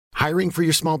Hiring for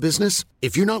your small business?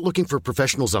 If you're not looking for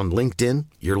professionals on LinkedIn,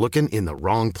 you're looking in the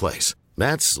wrong place.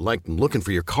 That's like looking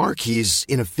for your car keys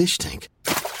in a fish tank.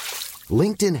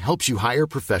 LinkedIn helps you hire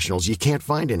professionals you can't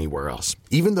find anywhere else,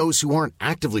 even those who aren't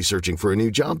actively searching for a new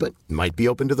job but might be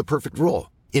open to the perfect role.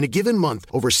 In a given month,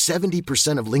 over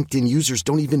 70% of LinkedIn users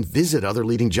don't even visit other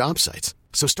leading job sites.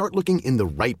 So start looking in the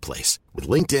right place. With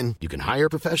LinkedIn, you can hire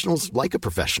professionals like a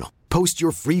professional. Post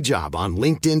your free job on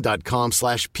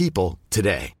linkedin.com/people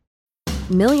today.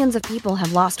 Millions of people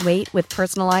have lost weight with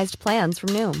personalized plans from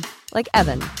Noom. Like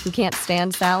Evan, who can't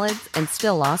stand salads and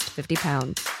still lost 50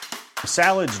 pounds.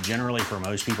 Salads generally for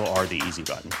most people are the easy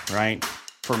button, right?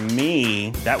 For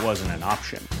me, that wasn't an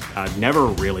option. I never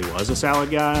really was a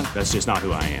salad guy. That's just not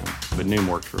who I am. But Noom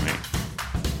worked for me.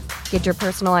 Get your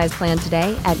personalized plan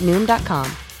today at Noom.com.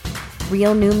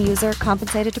 Real Noom user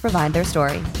compensated to provide their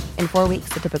story. In 4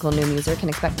 weeks, the typical Noom user can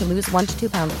expect to lose 1 to 2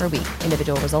 pounds per week.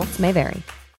 Individual results may vary.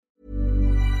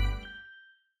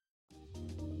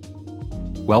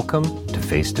 Welcome to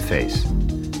Face to Face.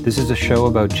 This is a show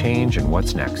about change and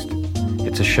what's next.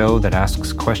 It's a show that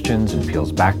asks questions and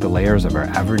peels back the layers of our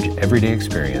average everyday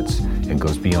experience and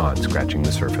goes beyond scratching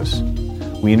the surface.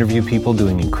 We interview people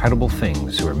doing incredible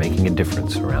things who are making a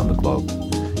difference around the globe.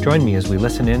 Join me as we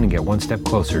listen in and get one step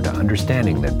closer to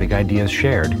understanding that big ideas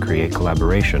shared create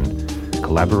collaboration.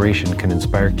 Collaboration can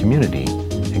inspire community,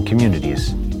 and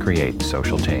communities create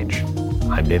social change.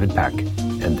 I'm David Peck,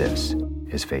 and this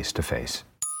is Face to Face.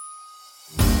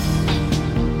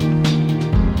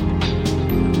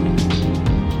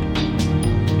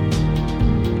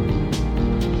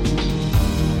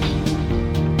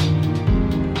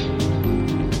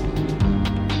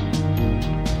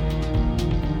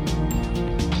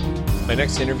 My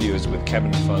next interview is with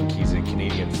Kevin Funk. He's a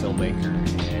Canadian filmmaker,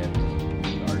 and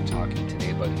we are talking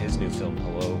today about his new film,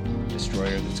 Hello,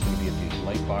 Destroyer, that's going to be at the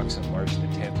Lightbox on March the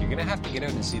 10th. You're going to have to get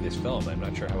out and see this film. I'm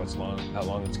not sure how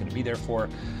long it's going to be there for,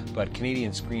 but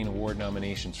Canadian Screen Award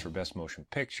nominations for Best Motion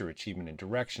Picture, Achievement in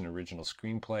Direction, Original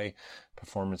Screenplay,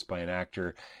 Performance by an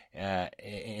Actor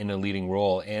in a leading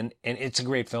role, and it's a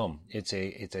great film. It's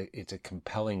a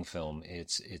compelling film.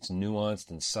 It's nuanced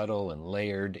and subtle and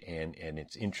layered, and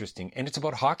it's interesting, and it's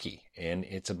about hockey, and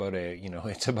it's about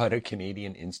a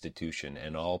Canadian institution,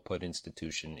 and I'll put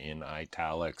institution in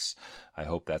italics. I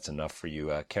hope that's enough for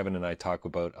you. Kevin and I talk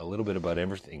about a little bit about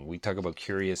everything. We talk about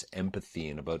curious empathy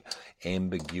and about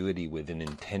ambiguity within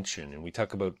intention, and we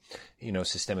talk about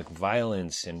systemic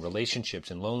violence and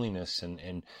relationships and loneliness and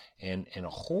a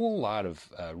whole lot of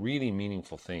really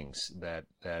meaningful things that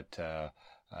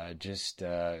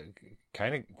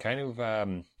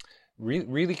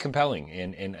really compelling,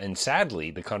 and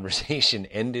sadly the conversation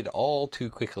ended all too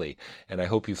quickly, and I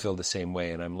hope you feel the same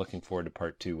way, and I'm looking forward to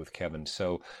part 2 with Kevin.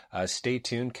 So stay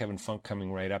tuned. Kevin Funk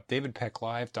coming right up.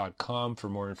 DavidPeckLive.com for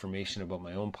more information about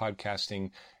my own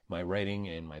podcasting, my writing,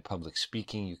 and my public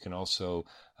speaking. You can also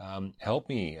help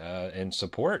me and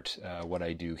support what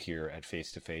I do here at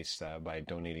Face to Face by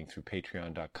donating through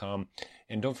patreon.com.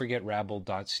 And don't forget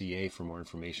rabble.ca for more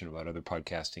information about other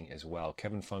podcasting as well.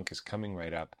 Kevin Funk is coming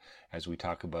right up as we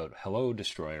talk about Hello,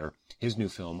 Destroyer, his new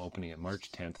film opening at March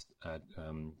 10th,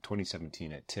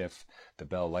 2017 at TIFF, the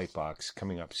Bell Lightbox,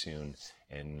 coming up soon,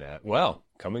 and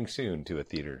coming soon to a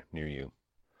theater near you.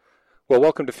 Well,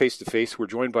 welcome to Face to Face. We're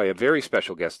joined by a very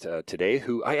special guest today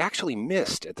who I actually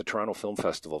missed at the Toronto Film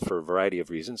Festival for a variety of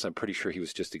reasons. I'm pretty sure he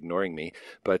was just ignoring me.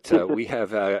 But we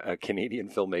have a Canadian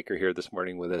filmmaker here this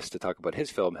morning with us to talk about his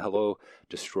film, Hello,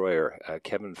 Destroyer.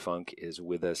 Kevin Funk is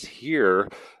with us here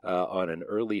on an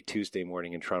early Tuesday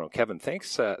morning in Toronto. Kevin,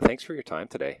 thanks for your time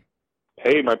today.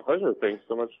 Hey, my pleasure. Thanks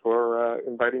so much for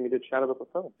inviting me to chat about the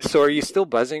film. So are you still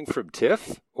buzzing from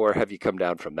TIFF, or have you come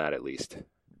down from that at least?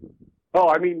 Oh,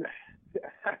 I mean,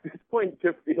 at this point,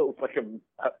 TIFF feels like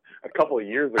a couple of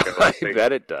years ago. I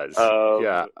bet it does.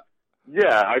 Yeah.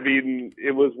 Yeah, I mean,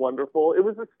 it was wonderful. It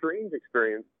was a strange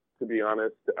experience, to be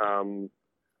honest.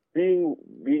 Being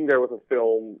there with a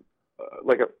film,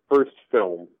 like a first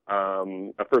film,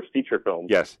 a first feature film,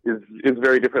 yes, is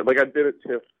very different. Like, I've been at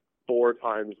TIFF 4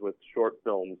 times with short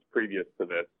films previous to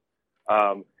this.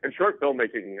 And short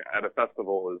filmmaking at a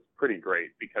festival is pretty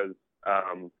great because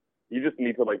you just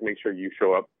need to make sure you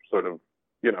show up sort of,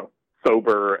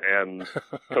 sober and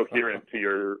coherent to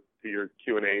your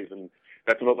Q&As, and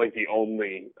that's about the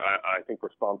only I think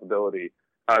responsibility.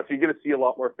 So you get to see a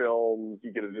lot more films.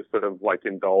 You get to just sort of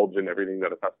indulge in everything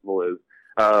that a festival is.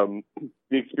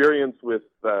 The experience with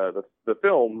the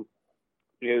film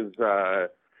is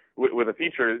with a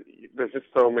feature. There's just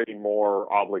so many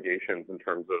more obligations in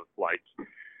terms of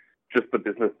just the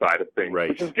business side of things, right,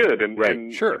 which is good. And, right.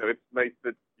 and sure, it's nice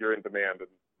that you're in demand and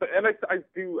and I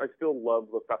still love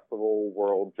the festival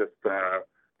world just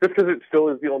because it still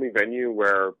is the only venue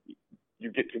where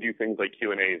you get to do things like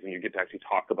Q&As and you get to actually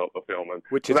talk about the film, and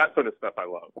that sort of stuff I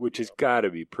love. Which has got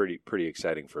to be pretty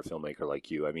exciting for a filmmaker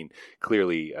like you. I mean,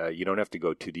 clearly you don't have to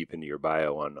go too deep into your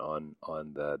bio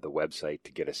on the website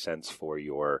to get a sense for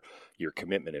your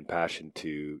commitment and passion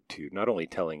to not only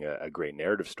telling a great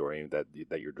narrative story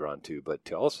that you're drawn to, but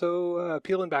to also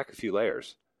peeling back a few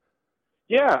layers.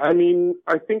 Yeah, I mean,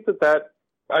 I think that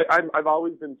I've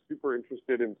always been super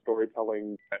interested in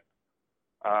storytelling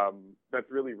that's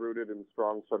really rooted in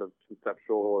strong sort of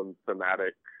conceptual and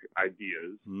thematic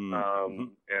ideas,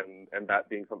 and that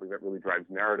being something that really drives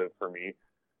narrative for me.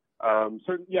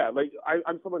 So yeah, like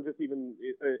I'm someone just even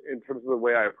in terms of the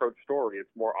way I approach story, it's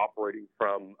more operating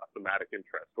from a thematic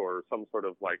interest or some sort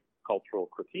of like cultural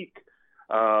critique,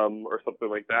 or something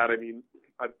like that. I mean,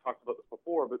 I've talked about this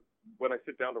before, but when I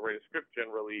sit down to write a script,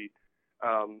 generally,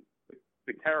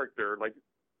 the character, like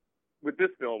with this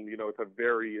film, you know, it's a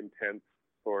very intense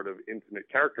sort of intimate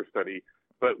character study.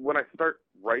 But when I start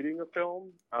writing a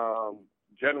film,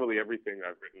 generally everything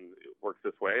I've written works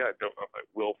this way. I don't know if I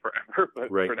will forever, but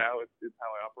for now it's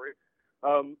how I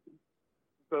operate.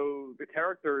 So the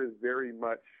character is very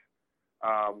much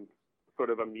sort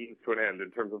of a means to an end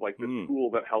in terms of like this tool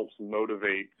that helps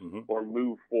motivate or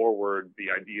move forward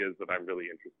the ideas that I'm really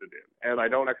interested in. And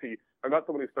I'm not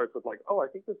someone who starts with like, oh, I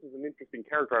think this is an interesting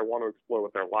character, I want to explore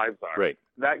what their lives are. Right.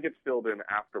 That gets filled in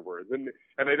afterwards. And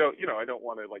I don't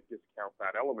want to like discount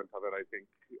that element of it. I think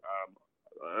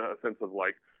a sense of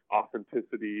like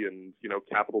authenticity and, you know,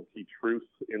 capital T truth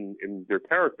in your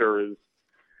character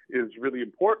is really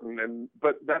important.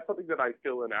 But that's something that I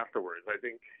fill in afterwards. I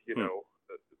think, you know,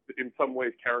 in some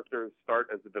ways, characters start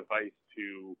as a device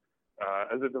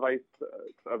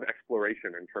of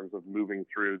exploration in terms of moving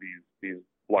through these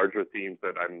larger themes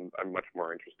that I'm much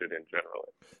more interested in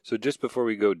generally. So just before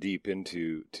we go deep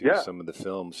into some of the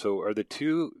films, so are the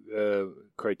two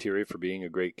criteria for being a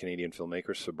great Canadian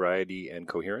filmmaker sobriety and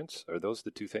coherence? Are those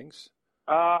the two things?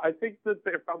 I think that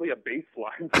they're probably a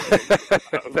baseline.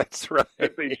 That's right.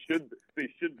 They should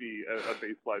be a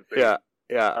baseline thing. Yeah.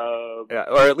 Yeah,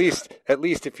 or at least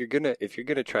if you're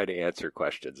gonna try to answer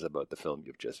questions about the film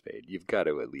you've just made, you've got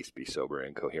to at least be sober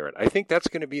and coherent. I think that's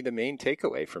going to be the main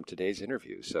takeaway from today's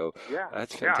interview. So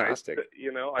that's fantastic.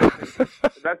 I think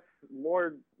that's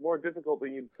more difficult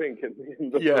than you'd think in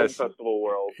the film festival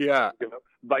world. Yeah, you know,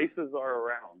 vices are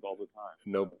around all the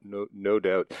time. No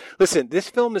doubt. Listen, this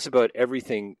film is about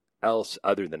everything else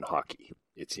other than hockey.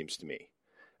 It seems to me.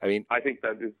 I mean, I think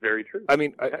that is very true. I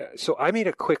mean, so I made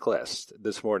a quick list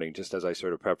this morning, just as I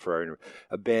sort of prep for our interview: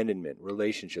 abandonment,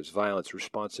 relationships, violence,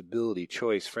 responsibility,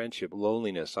 choice, friendship,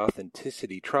 loneliness,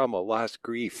 authenticity, trauma, loss,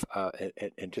 grief,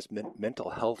 and just mental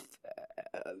health.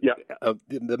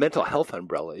 The mental health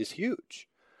umbrella is huge.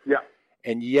 Yeah.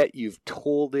 And yet you've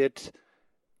told it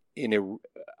in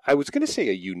I was going to say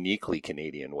a uniquely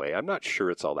Canadian way. I'm not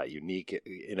sure it's all that unique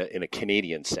in a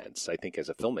Canadian sense. I think as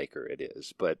a filmmaker it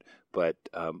is, but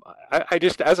I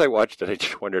just, as I watched it, I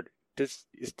just wondered, does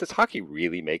hockey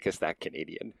really make us that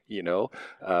Canadian? You know,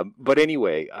 but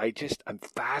anyway, I'm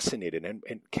fascinated,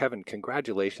 and Kevin,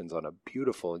 congratulations on a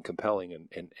beautiful and compelling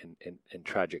and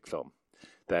tragic film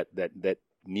that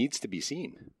needs to be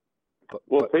seen.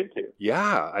 But thank you.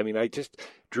 Yeah, I mean, I just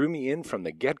drew me in from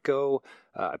the get-go.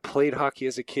 I played hockey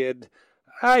as a kid.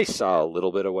 I saw a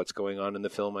little bit of what's going on in the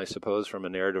film, I suppose, from a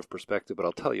narrative perspective. But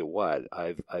I'll tell you what,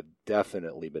 I've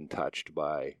definitely been touched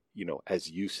by, you know, as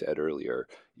you said earlier,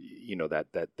 you know, that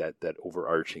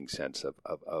overarching sense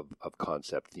of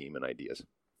concept, theme, and ideas.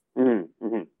 Mm-hmm.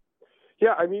 Mm-hmm.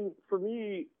 Yeah, I mean, for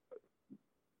me,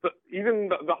 even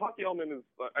the hockey element is,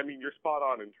 I mean, you're spot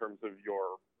on in terms of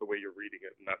the way you're reading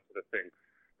it and that sort of thing.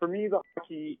 For me, the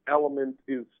hockey element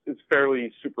is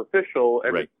fairly superficial,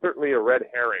 and it's certainly a red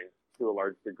herring to a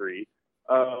large degree.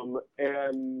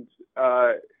 And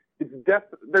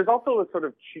there's also a sort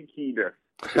of cheekiness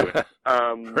to it.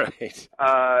 I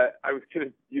was going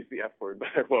to use the F word, but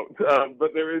I won't.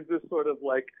 But there is this sort of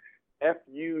like F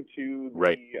you to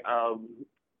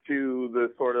the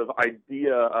sort of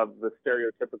idea of the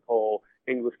stereotypical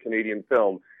English Canadian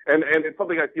film. And it's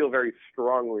something I feel very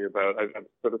strongly about. I've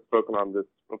sort of spoken on this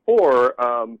before,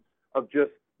 of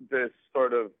just this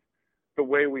sort of, the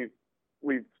way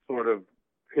we've sort of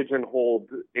pigeonholed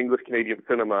English Canadian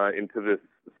cinema into this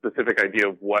specific idea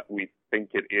of what we think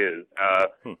it is,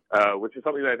 which is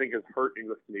something that I think has hurt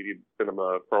English Canadian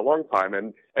cinema for a long time.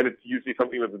 And it's usually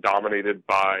something that's dominated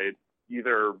by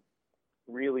either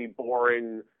really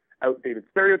boring outdated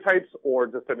stereotypes or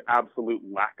just an absolute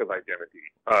lack of identity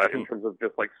in terms of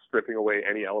just like stripping away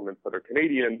any elements that are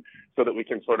Canadian so that we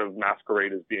can sort of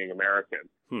masquerade as being American.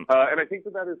 And I think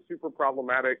that is super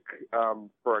problematic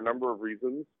for a number of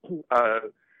reasons,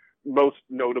 most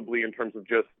notably in terms of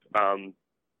just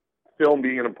film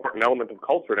being an important element of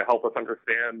culture to help us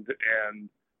understand and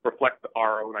reflect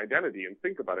our own identity and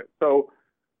think about it. So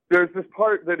there's this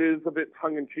part that is a bit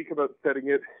tongue-in-cheek about setting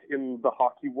it in the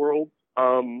hockey world.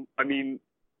 I mean,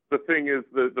 the thing is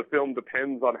the film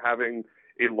depends on having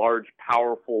a large,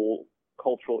 powerful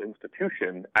cultural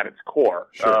institution at its core.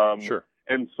 Sure.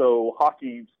 And so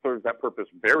hockey serves that purpose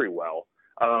very well.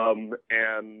 And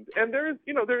there is,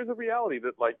 there is a reality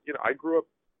that, like, I grew up,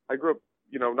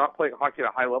 not playing hockey at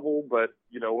a high level, but,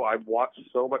 I've watched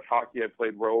so much hockey. I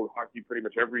played road hockey pretty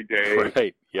much every day.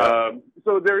 Right. Yeah.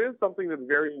 So there is something that's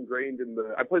very ingrained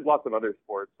I played lots of other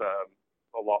sports,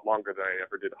 a lot longer than I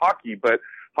ever did hockey, but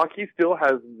hockey still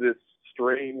has this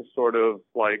strange sort of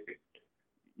like,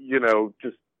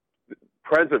 just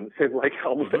presence in like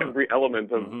almost every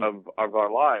element of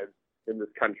our lives in this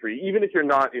country, even if you're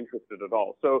not interested at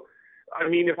all. So, I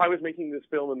mean, if I was making this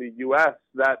film in the U.S.,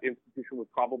 that institution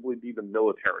would probably be the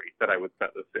military that I would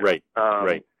set this in. Right.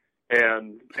 Right.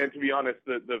 And to be honest,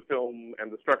 the film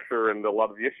and the structure and a lot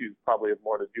of the issues probably have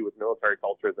more to do with military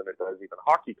culture than it does even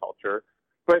hockey culture.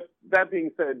 But that being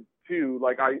said, too,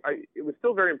 like it was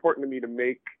still very important to me to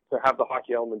have the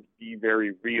hockey elements be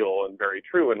very real and very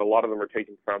true. And a lot of them are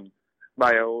taken from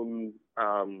my own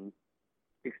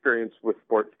experience with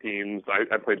sports teams.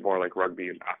 I played more like rugby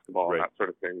and basketball and that sort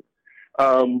of thing.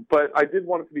 But I did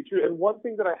want it to be true. And one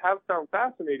thing that I have found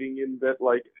fascinating in that,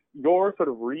 like, your sort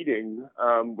of reading,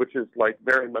 which is like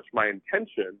very much my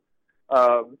intention,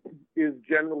 is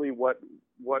generally what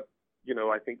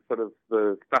I think sort of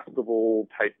the festival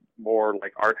type, more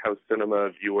like art house cinema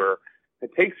viewer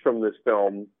takes from this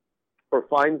film or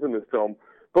finds in this film.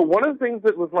 But one of the things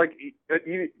that was like,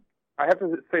 I have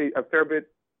to say, a fair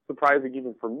bit surprising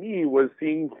even for me was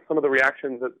seeing some of the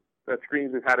reactions at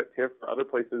screenings we've had at TIFF or other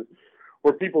places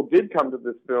where people did come to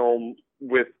this film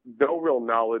with no real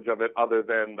knowledge of it other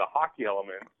than the hockey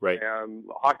element and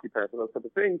hockey parents and those type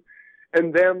of things,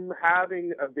 and them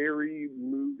having a very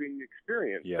moving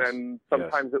experience. Yes. And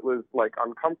sometimes it was like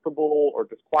uncomfortable or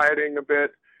disquieting a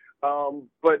bit,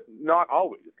 but not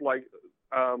always. Like,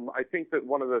 I think that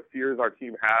one of the fears our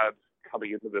team had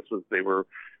coming into this was they were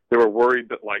worried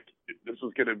that, like, this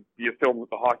was going to be a film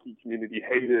that the hockey community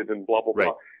hated and blah, blah,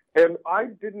 blah. And I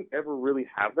didn't ever really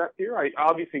have that fear. I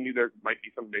obviously knew there might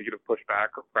be some negative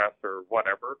pushback or press or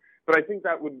whatever, but I think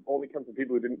that would only come from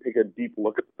people who didn't take a deep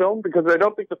look at the film, because I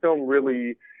don't think the film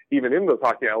really, even in those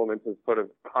hockey elements, is sort of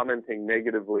commenting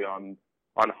negatively on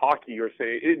hockey, or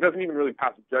say, it doesn't even really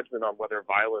pass judgment on whether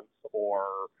violence or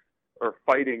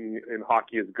fighting in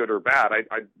hockey is good or bad.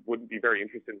 I wouldn't be very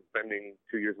interested in spending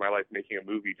 2 years of my life making a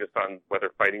movie just on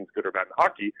whether fighting is good or bad in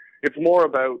hockey. It's more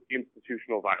about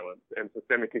institutional violence and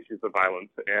systemic issues of violence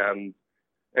and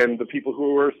the people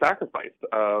who were sacrificed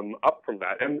up from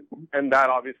that. And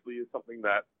that obviously is something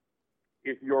that,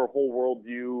 if your whole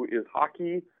worldview is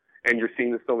hockey and you're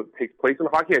seeing this film that takes place in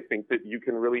hockey, I think that you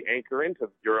can really anchor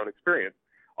into your own experience.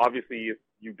 Obviously, if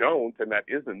you don't, and that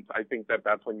isn't, I think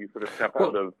that's when you sort of step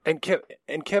out of. And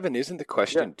Kevin, isn't the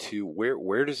question too?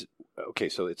 Where does? Okay,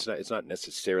 so it's not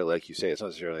necessarily, like you say, it's not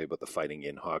necessarily about the fighting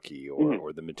in hockey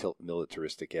or the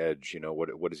militaristic edge.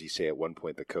 What does he say at one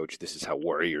point? The coach, this is how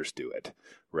warriors do it,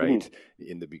 right?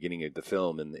 In the beginning of the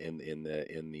film, in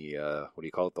the what do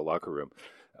you call it? The locker room.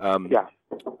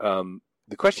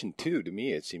 The question, too, to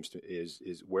me, it seems to is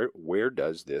where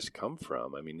does this come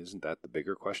from? I mean, isn't that the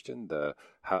bigger question?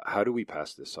 How do we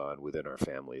pass this on within our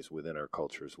families, within our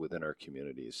cultures, within our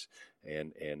communities,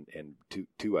 and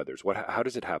to others? How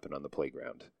does it happen on the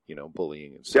playground?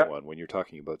 Bullying and so on. When you're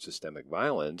talking about systemic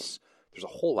violence, there's a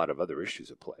whole lot of other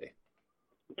issues at play.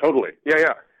 Totally,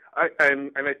 yeah.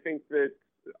 And I think that,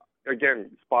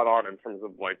 again, spot on in terms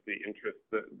of like the interest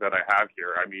that I have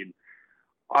here. I mean,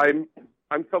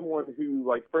 I'm someone who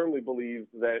like firmly believes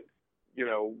that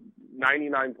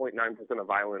 99.9% of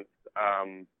violence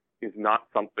is not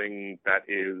something that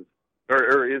is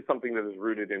or is something that is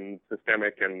rooted in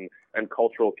systemic and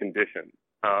cultural conditions.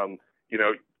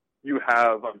 You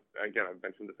have, again, I've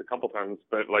mentioned this a couple times,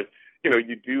 but like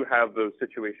you do have those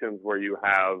situations where you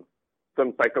have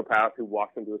some psychopath who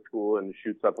walks into a school and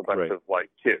shoots up a bunch of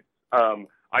like kids.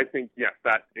 I think, yes,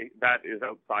 that is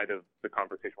outside of the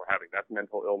conversation we're having. That's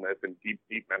mental illness and deep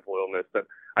mental illness that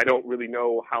I don't really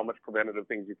know how much preventative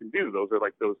things you can do. Those are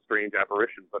like those strange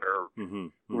apparitions that are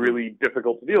really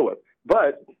difficult to deal with.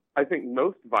 But I think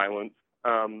most violence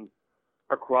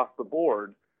across the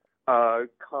board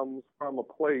comes from a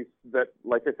place that,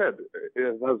 like I said,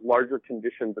 has larger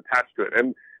conditions attached to it.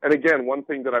 And again, one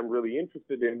thing that I'm really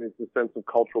interested in is the sense of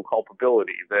cultural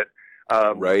culpability, that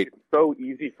it's so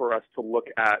easy for us to look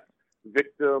at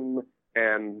victim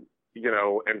and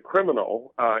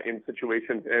criminal in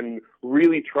situations and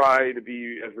really try to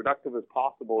be as reductive as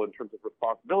possible in terms of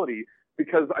responsibility,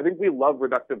 because I think we love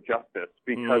reductive justice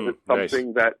because it's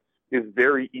something that is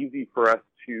very easy for us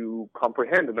to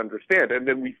comprehend and understand. And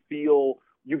then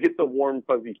you get the warm,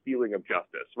 fuzzy feeling of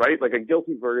justice, right? Like a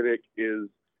guilty verdict is,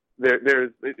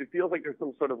 it feels like there's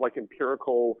some sort of like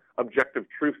empirical, objective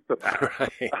truth to that.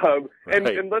 Right.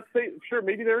 And let's say, sure,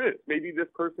 maybe there is. Maybe this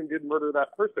person did murder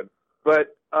that person.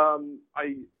 But and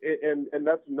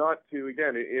that's not to,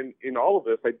 again, in all of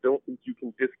this, I don't think you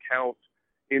can discount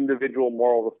individual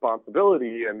moral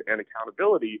responsibility and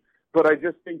accountability. But I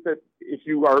just think that if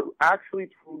you are actually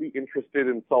truly interested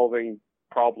in solving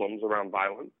problems around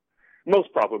violence,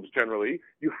 most problems generally,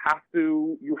 you have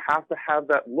to have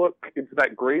that look into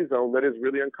that gray zone that is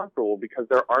really uncomfortable, because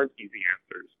there aren't easy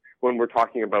answers when we're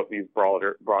talking about these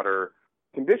broader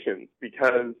conditions,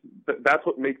 because that's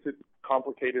what makes it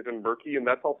complicated and murky, and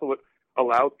that's also what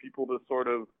allows people to sort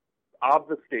of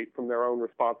obfuscate from their own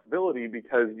responsibility,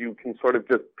 because you can sort of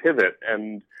just pivot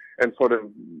and sort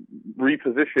of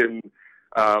reposition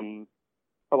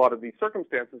a lot of these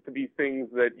circumstances to be things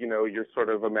that, you're sort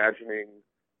of imagining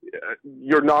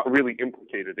you're not really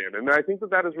implicated in. And I think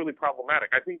that is really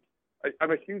problematic. I think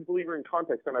I'm a huge believer in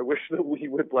context, and I wish that we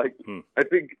would I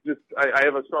think I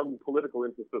have a strong political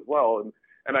interest as well.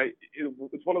 And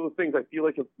it's one of those things I feel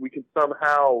like if we could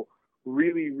somehow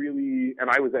really, really, and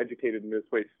I was educated in this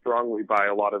way strongly by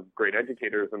a lot of great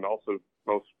educators, and also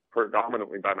most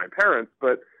predominantly by my parents,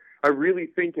 but I really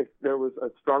think if there was a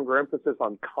stronger emphasis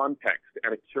on context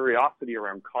and a curiosity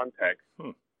around context,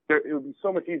 it would be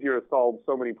so much easier to solve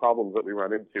so many problems that we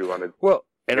run into on a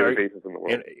daily basis in the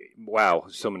world. Wow,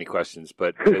 so many questions,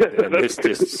 but and this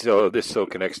so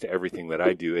connects to everything that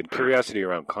I do. And curiosity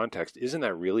around context, isn't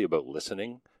that really about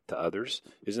listening to others?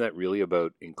 Isn't that really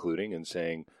about including and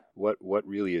saying what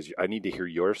really is? I need to hear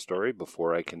your story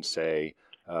before I can say,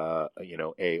 A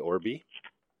or B.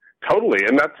 Totally,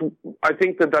 and I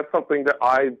think that's something that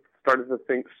I've started to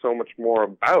think so much more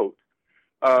about.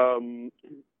 I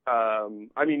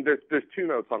mean, there's two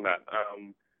notes on that.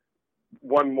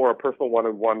 One more personal one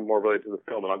and one more related to the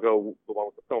film, and I'll go the one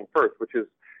with the film first, which is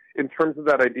in terms of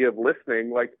that idea of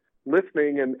listening,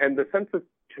 and the sense of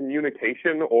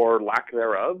communication or lack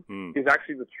thereof is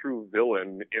actually the true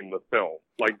villain in the film.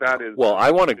 Like that is. Well,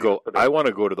 I want to go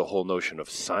to the whole notion of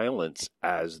silence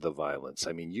as the violence.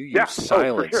 I mean, you use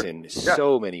silence in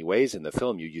so many ways in the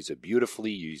film. You use it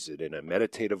beautifully. You use it in a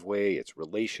meditative way. It's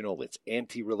relational. It's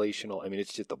anti-relational. I mean,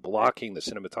 it's just the blocking, the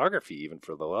cinematography, even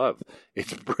for the love.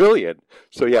 It's brilliant.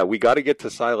 So yeah, we got to get to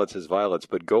silence as violence,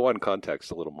 but go on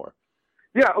context a little more.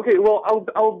 Yeah. Okay. Well,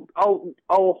 I'll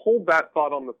hold that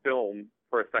thought on the film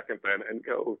for a second then, and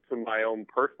go to my own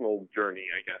personal journey,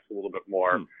 I guess, a little bit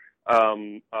more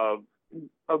of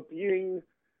being.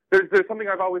 There's something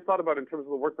I've always thought about in terms of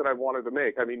the work that I wanted to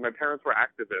make. I mean, my parents were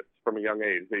activists from a young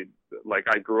age.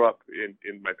 I grew up in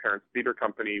my parents' theater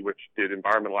company, which did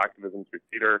environmental activism through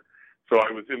theater. So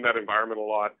I was in that environment a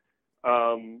lot.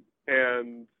 And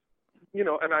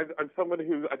I'm someone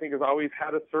who I think has always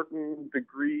had a certain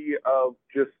degree of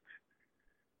just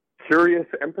curious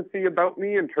empathy about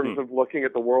me in terms of looking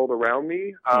at the world around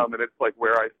me. And it's like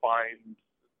where I find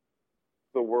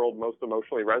the world most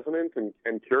emotionally resonant and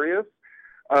curious.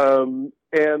 But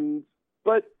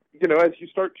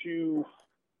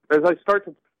as I start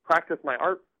to practice my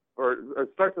art, or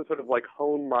start to sort of like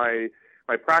hone my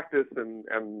practice and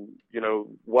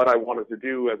what I wanted to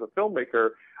do as a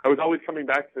filmmaker, I was always coming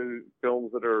back to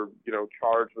films that are,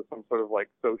 charged with some sort of like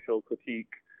social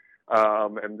critique,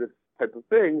 and this type of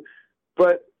thing.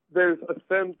 But there's a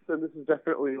sense, and this is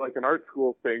definitely like an art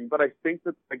school thing, but I think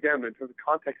that, again, in terms of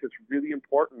context, it's really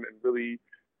important and really,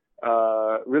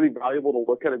 really valuable to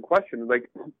look at and question. Like,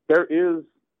 there is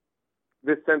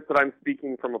this sense that I'm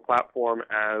speaking from a platform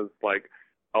as like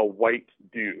a white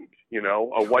dude,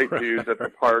 a white dude that's a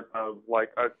part of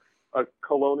like a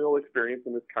colonial experience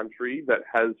in this country that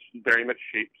has very much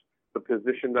shaped the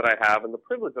position that I have and the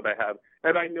privilege that I have.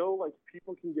 And I know like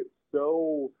people can get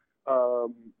so,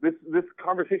 this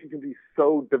conversation can be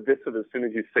so divisive as soon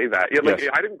as you say that. Yeah, like yes.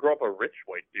 I didn't grow up a rich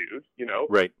white dude,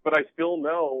 right? But I still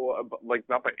know, like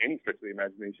not by any stretch of the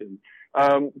imagination,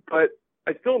 but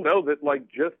I still know that like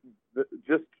just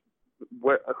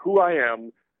who I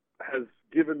am has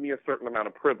given me a certain amount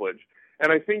of privilege.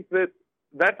 And I think that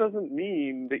that doesn't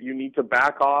mean that you need to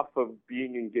back off of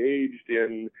being engaged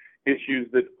in issues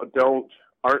that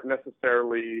aren't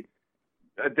necessarily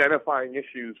identifying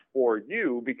issues for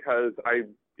you, because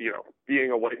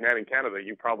being a white man in Canada,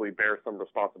 you probably bear some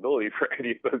responsibility for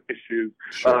any of those issues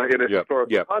in a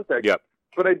historical context. Yep.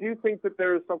 But I do think that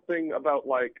there is something about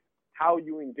like how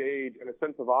you engage and a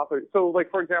sense of author. So like,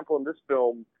 for example, in this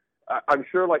film, I'm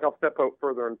sure like I'll step out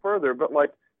further and further, but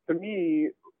like to me,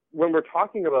 when we're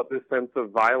talking about this sense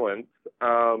of violence,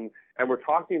 and we're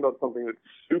talking about something that's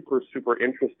super, super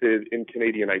interested in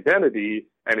Canadian identity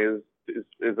and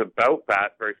is about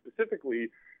that very specifically,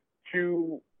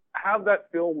 to have that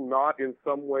film not in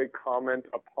some way comment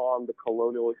upon the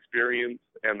colonial experience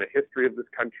and the history of this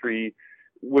country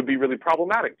would be really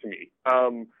problematic to me.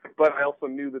 But I also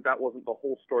knew that wasn't the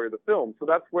whole story of the film. So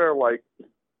that's where, like,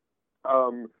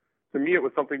 to me, it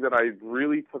was something that I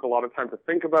really took a lot of time to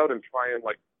think about and try and,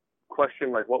 like,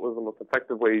 question, like, what was the most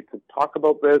effective way to talk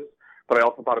about this. But I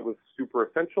also thought it was super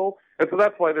essential. And so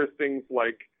that's why there's things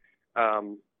like,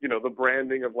 the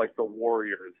branding of like the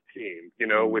Warriors team,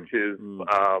 which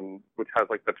has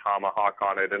like the tomahawk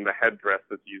on it and the headdress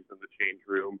that's used in the change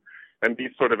room and these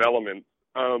sort of elements,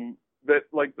 that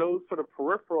like those sort of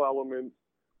peripheral elements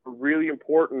are really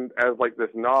important as like this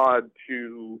nod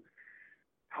to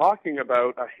talking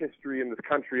about a history in this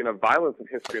country and a violence of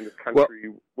history in this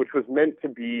country, which was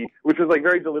like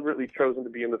very deliberately chosen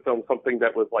to be in the film, something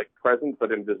that was like present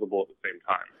but invisible at the same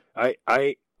time.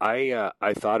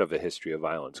 I thought of A History of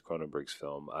Violence, Cronenberg's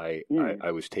film. I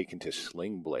was taken to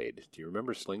Sling Blade. Do you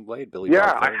remember Sling Blade? Billy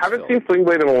Bob Thornton's I haven't seen Sling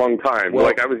Blade in a long time. Well,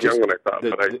 like I was young when I saw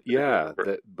it.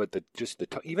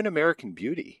 Even American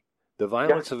Beauty, the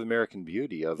violence of American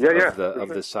Beauty,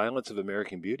 the silence of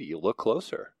American Beauty. You look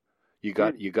closer. You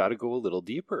got to go a little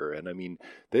deeper. And I mean,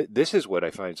 this is what I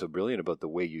find so brilliant about the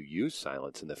way you use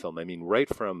silence in the film. I mean, right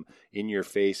from in your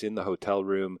face, in the hotel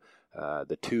room,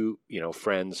 the two,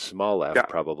 friends, small F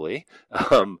probably,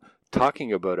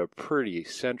 talking about a pretty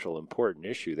central, important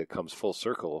issue that comes full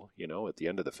circle, at the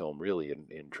end of the film, really,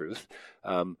 in truth.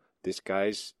 This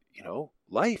guy's,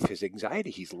 life, his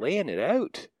anxiety, he's laying it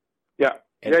out. Yeah.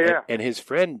 And his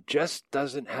friend just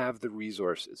doesn't have the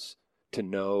resources to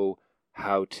know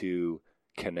how to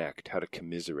connect, how to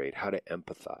commiserate, how to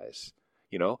empathize,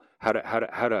 how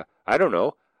to I don't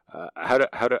know, how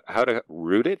to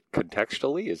root it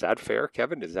contextually. Is that fair,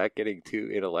 Kevin? Is that getting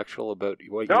too intellectual about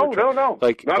what you're trying? No.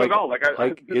 Like, not at all.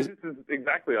 This is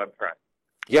exactly on track.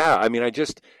 Yeah, I mean,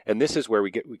 and this is where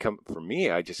we come. For me,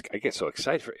 I get so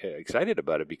excited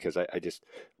about it because I just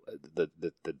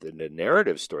the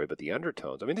narrative story, but the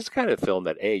undertones. I mean, this is kind of film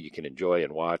that you can enjoy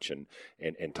and watch and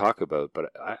talk about.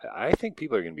 But I think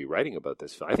people are going to be writing about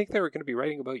this. I think they're going to be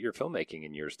writing about your filmmaking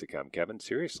in years to come, Kevin.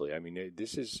 Seriously, I mean,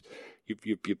 this is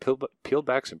you peeled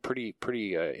back some pretty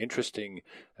interesting,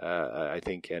 I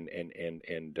think,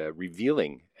 and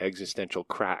revealing existential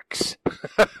cracks.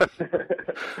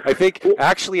 I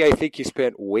think you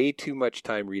spent way too much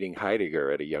time reading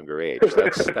Heidegger at a younger age.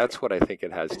 That's what I think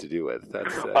it has to do with.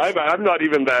 I'm not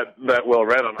even that well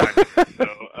read on Heidegger,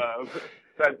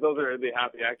 so those are the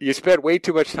happy accidents. You spent way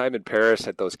too much time in Paris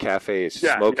at those cafes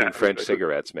smoking French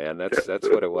cigarettes, man. That's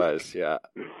what it was. Yeah.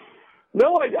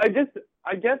 No, I guess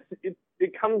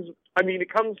it comes. I mean,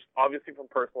 it comes obviously from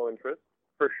personal interest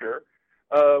for sure,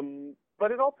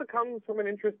 but it also comes from an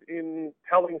interest in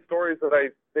telling stories that I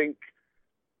think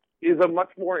is a much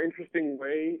more interesting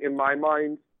way, in my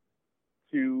mind,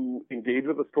 to engage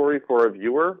with a story for a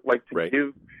viewer. Like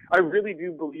give. I really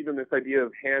do believe in this idea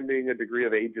of handing a degree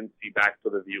of agency back to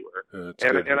the viewer,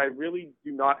 and I really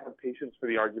do not have patience for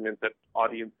the argument that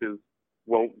audiences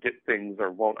won't get things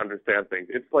or won't understand things.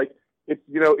 It's like if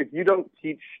you don't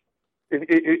teach.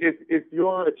 If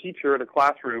you're a teacher in a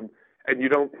classroom and you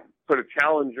don't sort of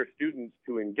challenge your students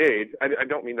to engage, I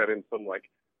don't mean that in some like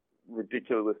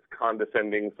ridiculous,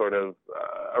 condescending sort of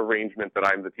arrangement that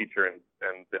I'm the teacher and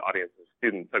the audience is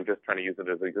students. I'm just trying to use it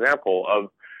as an example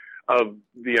of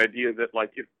the idea that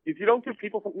like if you don't give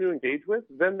people something to engage with,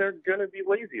 then they're going to be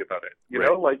lazy about it.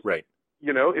 Right.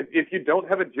 If you don't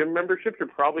have a gym membership, you're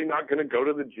probably not going to go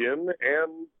to the gym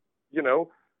and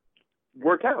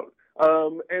work out.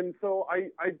 And so I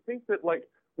think that like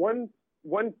one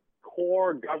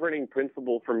core governing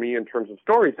principle for me in terms of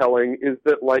storytelling is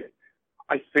that like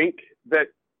I think that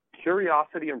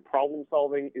curiosity and problem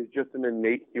solving is just an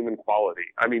innate human quality.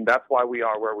 I mean, that's why we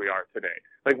are where we are today.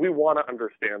 Like we want to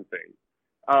understand things.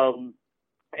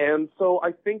 And so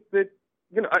I think that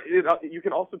you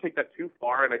can also take that too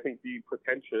far and I think be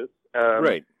pretentious.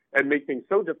 Right. And make things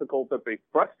so difficult that they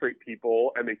frustrate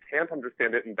people and they can't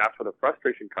understand it, and that's where the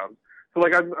frustration comes. So,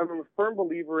 like, I'm a firm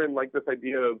believer in, like, this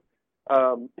idea of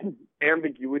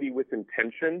ambiguity with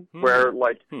intention, where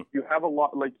like you have a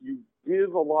lot, like you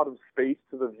give a lot of space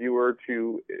to the viewer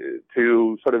to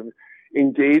sort of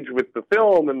engage with the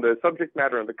film and the subject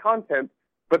matter and the content,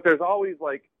 but there's always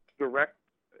like direct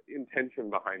intention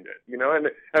behind it, you know, and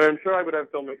I'm sure I would have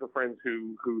filmmaker friends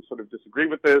who sort of disagree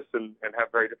with this and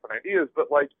have very different ideas, but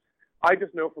like I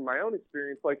just know from my own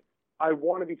experience, like I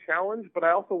want to be challenged, but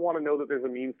I also want to know that there's a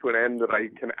means to an end, that I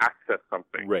can access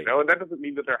something, right. You know, and that doesn't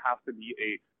mean that there has to be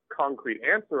a concrete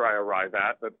answer I arrive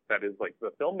at that is like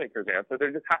the filmmaker's answer.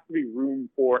 There just has to be room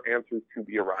for answers to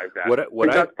be arrived at.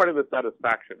 That's part of the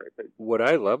satisfaction, I think. What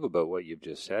I love about what you've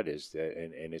just said is that,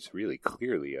 and it's really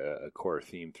clearly a core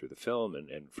theme through the film,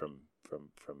 and from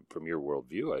your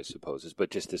worldview, I suppose, is but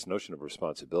just this notion of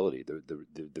responsibility.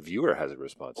 The viewer has a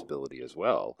responsibility as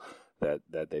well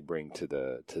that they bring to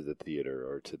the theater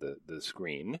or to the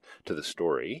screen, to the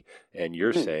story, and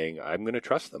you're saying I'm going to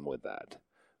trust them with that.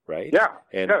 Right? Yeah.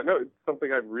 No, it's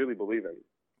something I really believe in.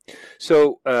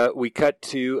 So we cut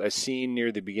to a scene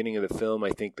near the beginning of the film.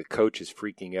 I think the coach is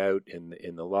freaking out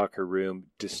in the locker room.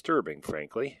 Disturbing,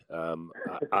 frankly.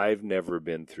 I've never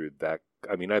been through that.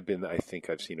 I mean, I think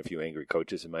I've seen a few angry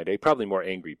coaches in my day. Probably more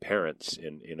angry parents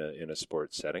in a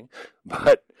sports setting.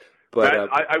 But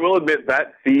I will admit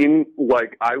that scene,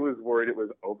 like I was worried it was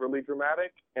overly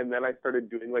dramatic, and then I started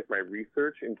doing like my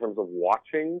research in terms of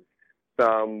watching.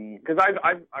 Because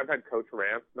I've had coach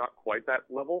rants, not quite that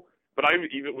level, but I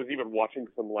was even watching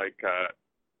some like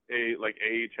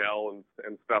AHL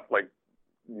and stuff, like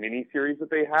mini series that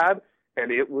they had,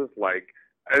 and it was like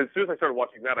as soon as I started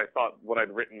watching that, I thought what I'd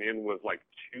written in was like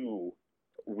too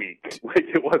weak, like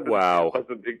it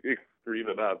wasn't extreme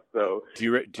enough. So do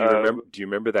you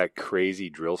remember that crazy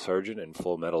drill sergeant in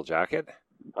Full Metal Jacket?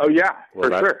 Oh yeah,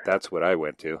 sure. That's what I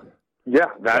went to. Yeah,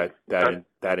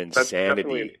 that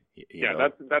insanity.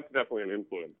 That's definitely an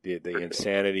influence. The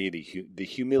insanity, the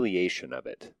humiliation of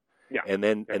it. Yeah. And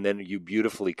then you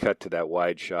beautifully cut to that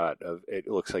wide shot of it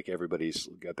looks like everybody's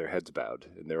got their heads bowed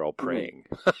and they're all praying.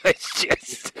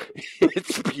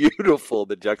 It's beautiful,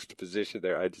 the juxtaposition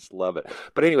there. I just love it.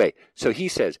 But anyway, so he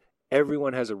says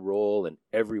everyone has a role and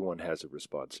everyone has a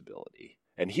responsibility.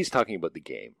 And he's talking about the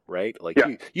game, right? Like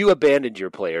you abandoned your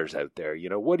players out there. You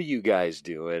know, what are you guys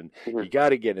doing? You got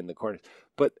to get in the corners.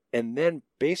 And then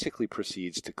basically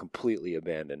proceeds to completely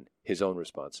abandon his own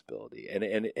responsibility. And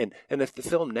if the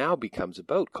film now becomes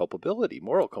about culpability,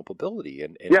 moral culpability,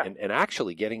 and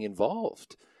actually getting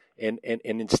involved. And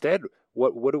instead,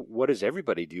 what does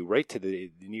everybody do right to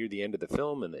near the end of the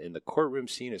film? And the courtroom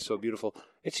scene is so beautiful.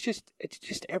 It's just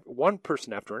one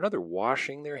person after another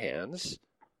washing their hands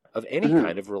of any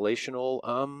kind of relational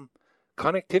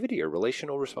connectivity or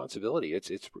relational responsibility. It's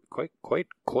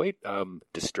quite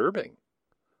disturbing.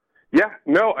 Yeah,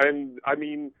 no, and I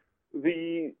mean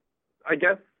I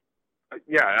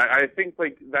think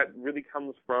like that really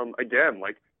comes from, again,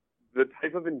 like the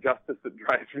type of injustice that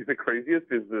drives me the craziest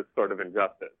is this sort of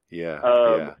injustice.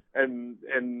 Yeah. And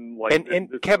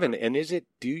Kevin, and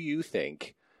do you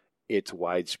think it's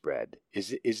widespread?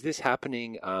 Is this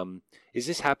happening? Is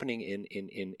this happening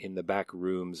in the back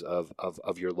rooms of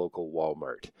your local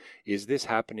Walmart? Is this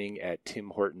happening at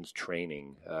Tim Hortons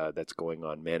training that's going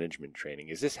on, management training?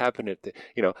 Is this happening at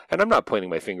and I'm not pointing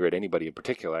my finger at anybody in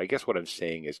particular. I guess what I'm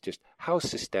saying is just how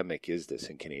systemic is this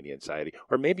in Canadian society?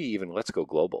 Or maybe even let's go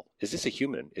global. Is this a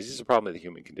problem of the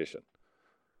human condition?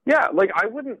 Yeah, like I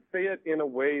wouldn't say it in a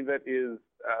way that is,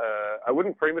 I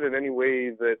wouldn't frame it in any way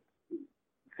that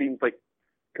seems like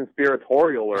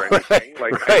conspiratorial or anything.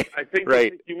 I think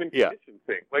it's a human condition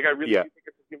thing. Like I really do think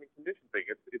it's a human condition thing.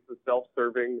 It's a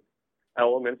self-serving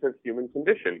element of human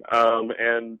condition.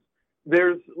 And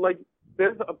there's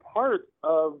a part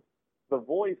of the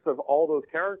voice of all those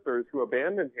characters who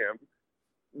abandon him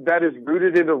that is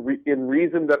rooted in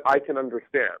reason that I can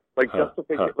understand. Like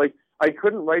justification. Like I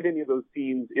couldn't write any of those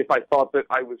scenes if I thought that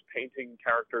I was painting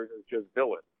characters as just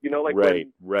villains. You know, like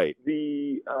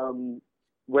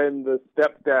when the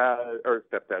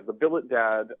the billet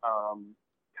dad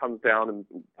comes down and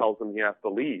tells him he has to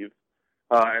leave,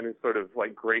 and is sort of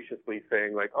like graciously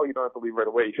saying like, "Oh, you don't have to leave right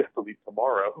away. You have to leave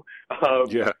tomorrow."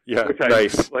 Which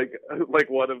nice. I like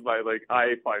one of my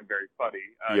I find very funny.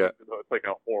 Even though it's like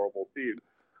a horrible scene.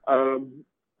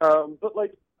 But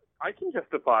like I can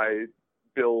justify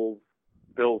Bill's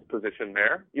position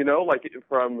there, you know, like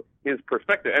from his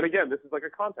perspective. And again, this is like a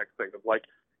context thing of like,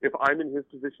 if I'm in his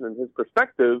position and his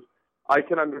perspective, I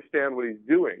can understand what he's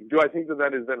doing. Do I think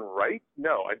that is then right?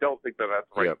 No, I don't think that that's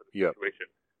right for the situation.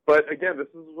 But again, this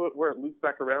is where it loops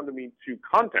back around to me to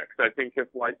context. I think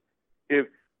because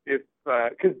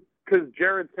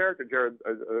Jared's character, Jared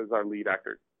is our lead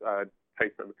actor,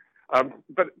 Tyson.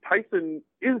 But Tyson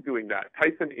is doing that.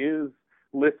 Tyson is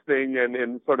listening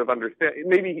and sort of understanding.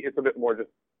 Maybe it's a bit more just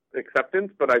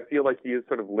acceptance, but I feel like he is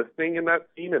sort of listening in that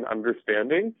scene and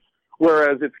understanding,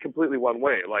 whereas it's completely one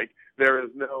way. Like, there is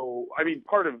no, I mean,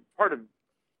 part of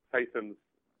Tyson's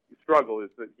struggle is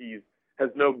that he has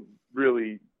no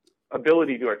really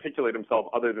ability to articulate himself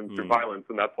other than through violence,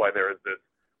 and that's why there is this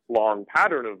long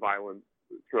pattern of violence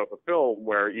throughout the film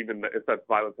where even if that's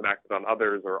violence enacted on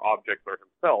others or objects or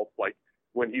himself, like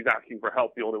when he's asking for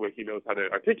help, the only way he knows how to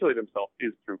articulate himself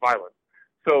is through violence.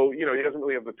 So, you know, he doesn't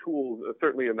really have the tools,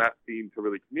 certainly in that scene, to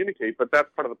really communicate, but that's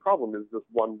part of the problem, is this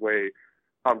one-way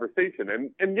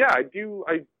conversation. And yeah, I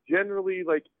generally,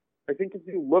 like, I think if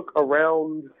you look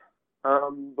around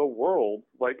the world,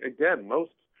 like, again,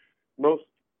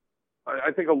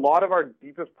 I think a lot of our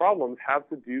deepest problems have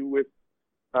to do with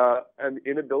an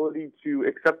inability to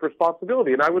accept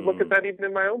responsibility. And I would look at that even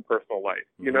in my own personal life.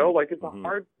 You know, like, it's a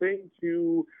hard thing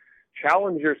to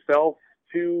challenge yourself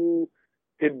to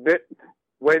admit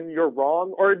when you're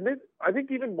wrong, or admit, I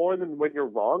think even more than when you're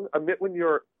wrong, admit when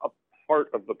you're a part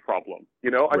of the problem.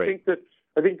 You know, I think that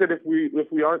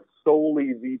if we aren't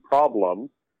solely the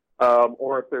problem,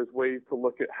 or if there's ways to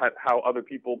look at how other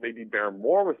people maybe bear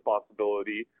more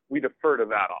responsibility, we defer to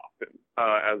that often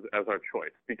as our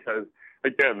choice, because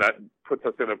again, that puts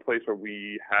us in a place where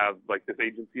we have like this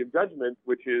agency of judgment,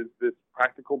 which is this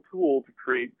practical tool to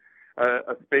create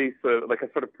a space, like a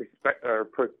sort of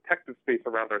protective space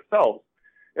around ourselves.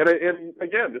 And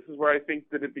again, this is where I think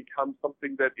that it becomes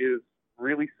something that is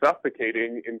really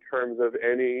suffocating in terms of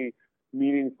any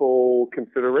meaningful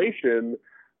consideration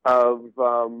of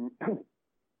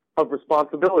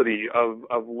responsibility,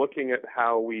 of looking at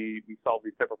how we solve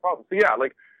these type of problems. So yeah,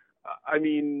 like, I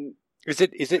mean, Is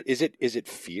it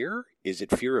fear? Is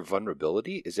it fear of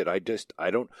vulnerability? Is it I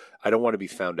don't want to be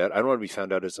found out. I don't want to be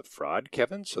found out as a fraud,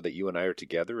 Kevin, so that you and I are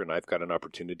together and I've got an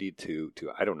opportunity to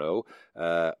I don't know,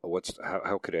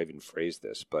 how could I even phrase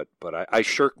this? But I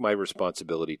shirk my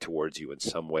responsibility towards you in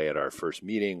some way at our first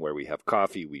meeting where we have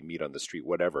coffee, we meet on the street,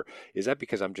 whatever. Is that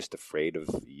because I'm just afraid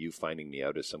of you finding me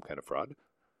out as some kind of fraud?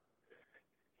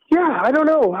 Yeah, I don't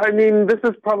know. I mean, this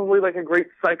is probably like a great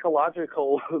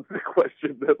psychological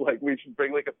question that like we should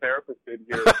bring like a therapist in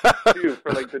here too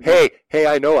for like the Hey,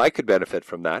 I know I could benefit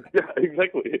from that. Yeah,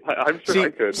 exactly. I'm sure I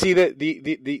could. See, the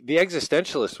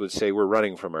existentialists would say we're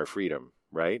running from our freedom,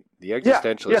 right? The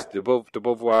existentialists, de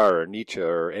Beauvoir or Nietzsche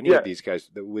or any of these guys,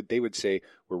 they would say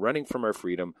we're running from our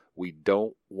freedom. We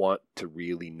don't want to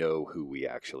really know who we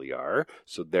actually are,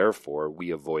 so therefore we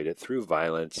avoid it through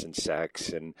violence and sex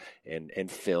and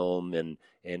film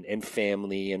and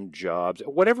family and jobs,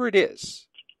 whatever it is.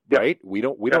 Right? We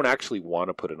don't actually want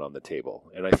to put it on the table.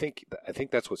 And I think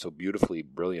that's what's so beautifully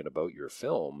brilliant about your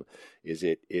film is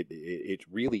it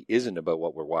really isn't about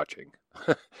what we're watching.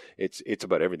 It's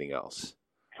about everything else.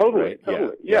 Totally. Right?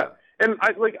 Totally. Yeah. And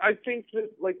I think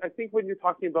when you're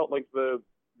talking about like the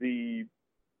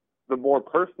more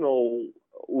personal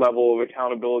level of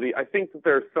accountability, I think that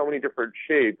there's so many different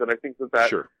shades, and I think that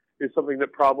sure. is something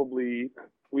that probably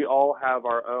we all have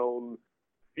our own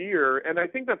fear, and I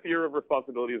think that fear of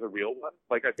responsibility is a real one.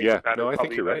 Like, I think that is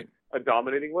probably a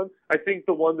dominating one. I think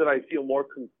the one that I feel more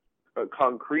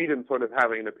concrete and sort of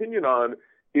having an opinion on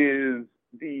is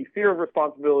the fear of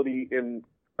responsibility in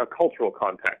a cultural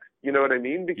context. You know what I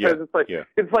mean? Because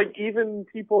it's like even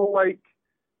people like,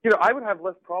 you know, I would have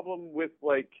less problem with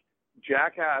like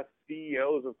jackass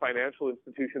CEOs of financial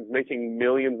institutions making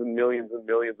millions and millions and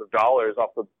millions of dollars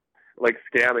off of like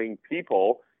scamming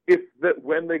people, if that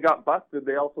when they got busted,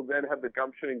 they also then had the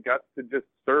gumption and guts to just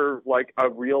serve like a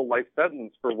real life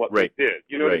sentence for what they did.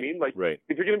 You know what I mean? Like,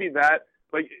 if you're going to be that,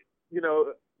 like, you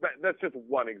know, that's just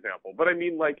one example. But I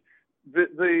mean, like,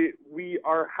 we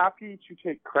are happy to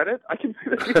take credit. I can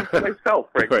say that even for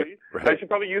myself, frankly. I should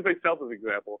probably use myself as an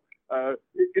example.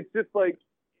 It's just like,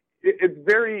 it's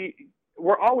very,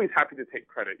 we're always happy to take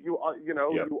credit. You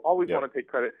always want to take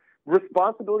credit.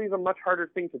 Responsibility is a much harder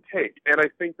thing to take. And I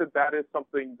think that is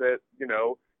something that, you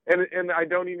know, and I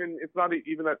don't even, it's not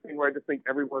even that thing where I just think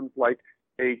everyone's like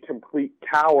a complete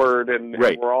coward and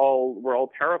we're all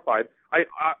terrified. I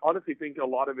honestly think a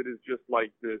lot of it is just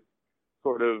like this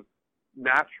sort of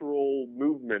natural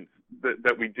movement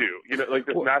that we do, you know, like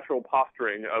this natural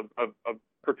posturing of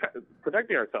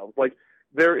protecting ourselves. Like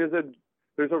there's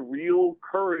a real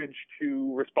courage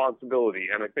to responsibility,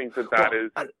 and I think that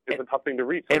is a tough thing to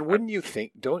reach. And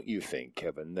don't you think,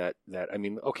 Kevin, that I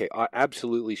mean, okay,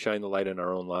 absolutely shine the light in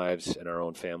our own lives and our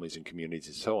own families and communities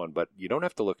and so on, but you don't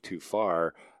have to look too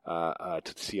far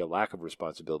to see a lack of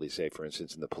responsibility, say, for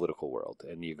instance, in the political world.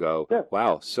 And you go,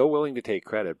 wow, so willing to take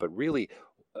credit, but really,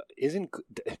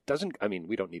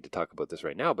 we don't need to talk about this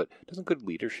right now, but doesn't good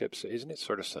leadership, isn't it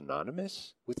sort of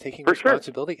synonymous with taking For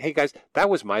responsibility? Sure. Hey guys, that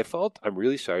was my fault. I'm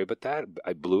really sorry about that.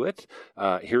 I blew it.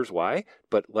 Here's why.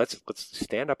 But let's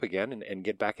stand up again and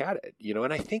get back at it.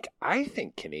 And I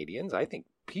think Canadians,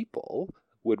 people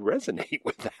would resonate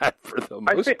with that for the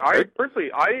most part.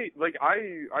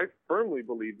 I firmly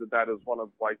believe that is one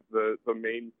of the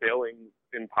main failings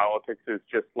in politics is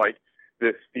just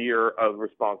this fear of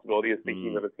responsibility, is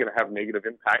thinking that it's going to have negative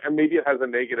impact. And maybe it has a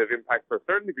negative impact to a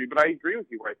certain degree, but I agree with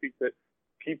you. I think that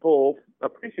people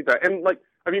appreciate that. And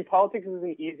politics is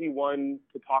an easy one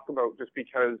to talk about just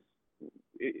because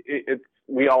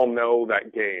we all know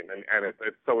that game and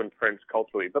it's so entrenched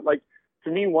culturally. But to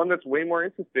me, one that's way more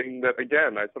interesting that,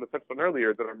 again, I sort of touched on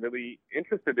earlier that I'm really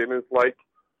interested in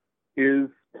is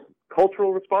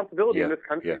cultural responsibility in this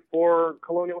country for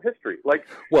colonial history.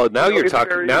 Now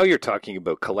you're talking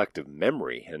about collective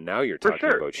memory, and now you're talking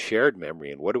about shared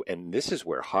memory, and this is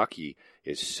where hockey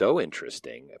is so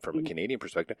interesting from a Canadian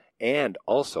perspective, and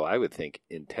also I would think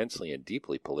intensely and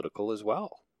deeply political as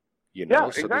well.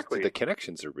 Exactly. The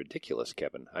connections are ridiculous,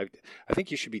 Kevin. I think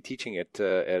you should be teaching it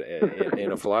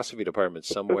in a philosophy department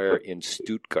somewhere in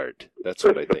Stuttgart. That's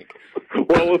what I think.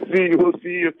 Well, we'll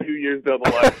see a few years down the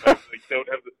line. I don't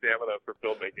have the stamina for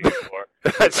filmmaking anymore.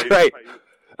 That's right.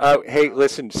 Hey,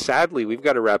 listen, sadly, we've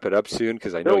got to wrap it up soon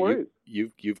because I know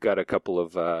you've got a couple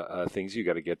of things you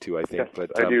got to get to, I think. Yes,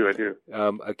 but I do.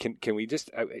 Can we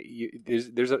just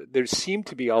there seemed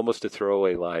to be almost a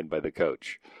throwaway line by the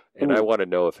coach. And I want to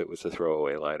know if it was a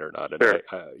throwaway line or not. And sure.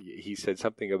 He said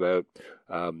something about,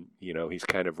 he's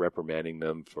kind of reprimanding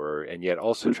them and yet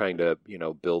also trying to,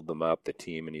 build them up, the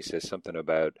team. And he says something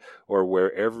about, or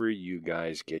wherever you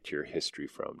guys get your history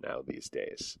from now these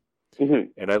days. Mm-hmm.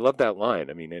 And I love that line.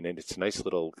 I mean, and it's a nice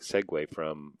little segue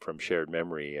from shared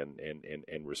memory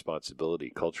and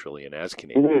responsibility culturally and as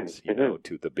Canadians,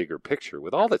 to the bigger picture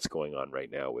with all that's going on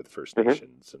right now with First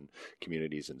Nations and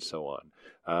communities and so on.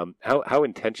 How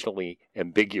intentionally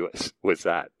ambiguous was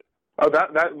that? Oh,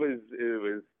 it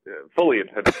was fully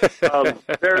intentional.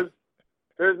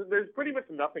 There's pretty much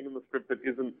nothing in the script that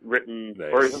isn't written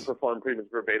or isn't performed pretty much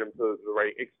verbatim to the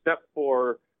right, except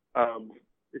for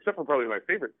probably my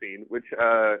favorite scene, which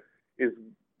is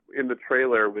in the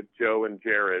trailer with Joe and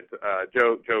Jared.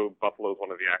 Joe Buffalo is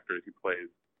one of the actors who plays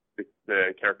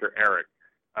the character Eric,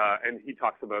 and he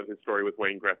talks about his story with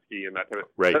Wayne Gretzky and that kind of.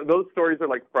 Right. Those stories are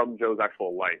from Joe's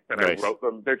actual life, and nice. I wrote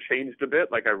them. They're changed a bit,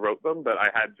 I wrote them, but I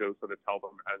had Joe sort of tell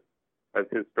them as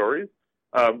his stories,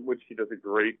 which he does a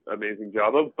great, amazing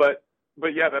job of. But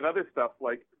yeah, that other stuff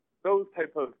those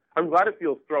type of, I'm glad it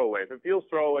feels throwaway. If it feels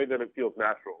throwaway, then it feels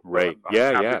natural. Right. I'm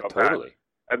yeah, totally.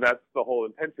 That. And that's the whole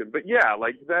intention. But yeah,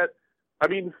 that, I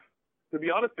mean, to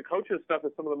be honest, the coach's stuff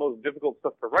is some of the most difficult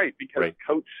stuff to write because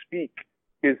coach speak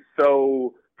is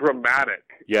so dramatic.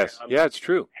 Yes. It's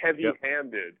true.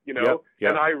 Heavy-handed, Yep.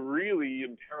 And I really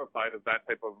am terrified of that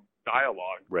type of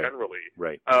dialogue generally.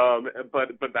 Right.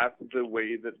 But that's the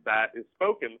way that is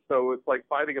spoken. So it's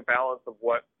finding a balance of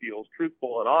what feels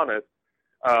truthful and honest,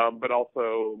 but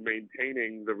also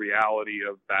maintaining the reality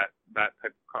of that type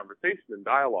of conversation and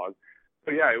dialogue.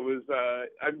 So yeah, it was.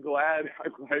 I'm glad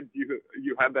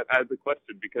you had that as a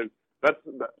question because that's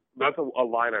a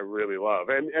line I really love,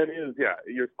 and it is. Yeah,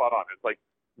 you're spot on. It's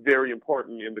very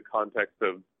important in the context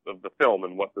of the film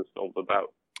and what this film's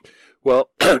about.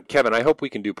 Well, Kevin, I hope we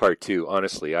can do part 2.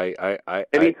 Honestly,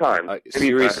 anytime.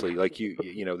 Seriously,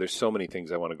 there's so many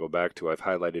things I want to go back to. I've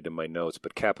highlighted in my notes,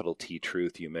 but capital T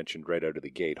truth you mentioned right out of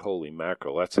the gate. Holy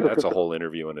mackerel, that's a whole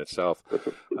interview in itself.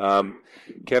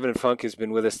 Kevin Funk has been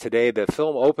with us today. The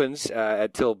film opens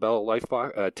at TIFF Bell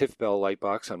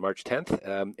Lightbox on March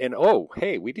 10th.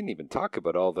 And we didn't even talk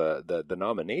about all the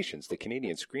nominations: the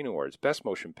Canadian Screen Awards, Best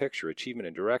Motion Picture, Achievement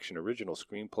in Direction, Original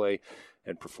Screenplay,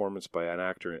 and Performance by an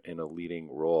Actor in a Leading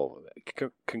Role.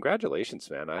 Congratulations,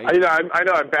 man! I know.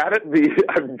 I'm bad at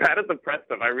the press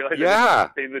stuff. I realized I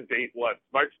didn't say the date once.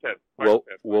 March 10th.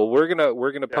 Well, we're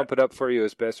gonna pump it up for you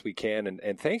as best we can,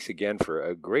 and thanks again for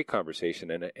a great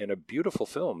conversation and a beautiful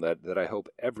film that I hope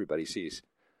everybody sees.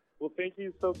 Well, thank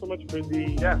you so much for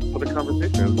the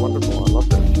conversation. It was wonderful. I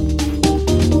loved it.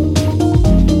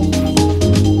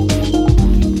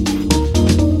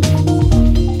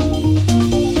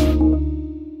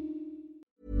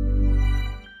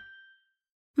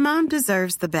 Mom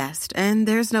deserves the best, and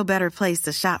there's no better place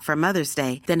to shop for Mother's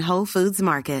Day than Whole Foods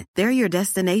Market. They're your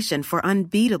destination for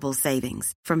unbeatable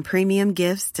savings, from premium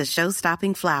gifts to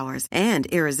show-stopping flowers and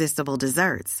irresistible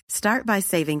desserts. Start by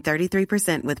saving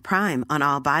 33% with Prime on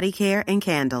all body care and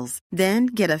candles. Then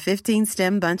get a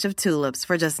 15-stem bunch of tulips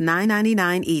for just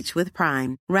 $9.99 each with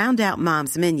Prime. Round out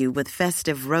Mom's menu with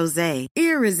festive rosé,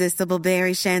 irresistible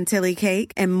berry chantilly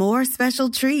cake, and more special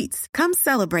treats. Come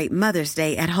celebrate Mother's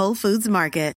Day at Whole Foods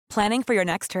Market. Planning for your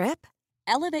next trip?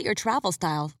 Elevate your travel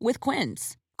style with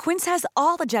Quince. Quince has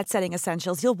all the jet-setting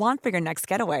essentials you'll want for your next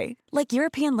getaway, like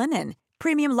European linen,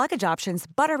 premium luggage options,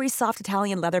 buttery soft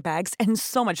Italian leather bags, and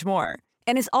so much more.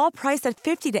 And is all priced at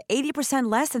 50 to 80%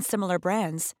 less than similar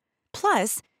brands.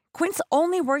 Plus, Quince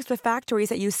only works with factories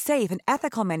that use safe and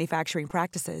ethical manufacturing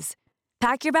practices.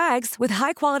 Pack your bags with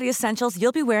high-quality essentials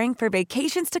you'll be wearing for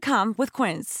vacations to come with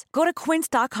Quince. Go to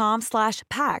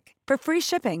quince.com/pack for free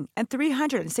shipping and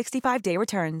 365-day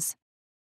returns.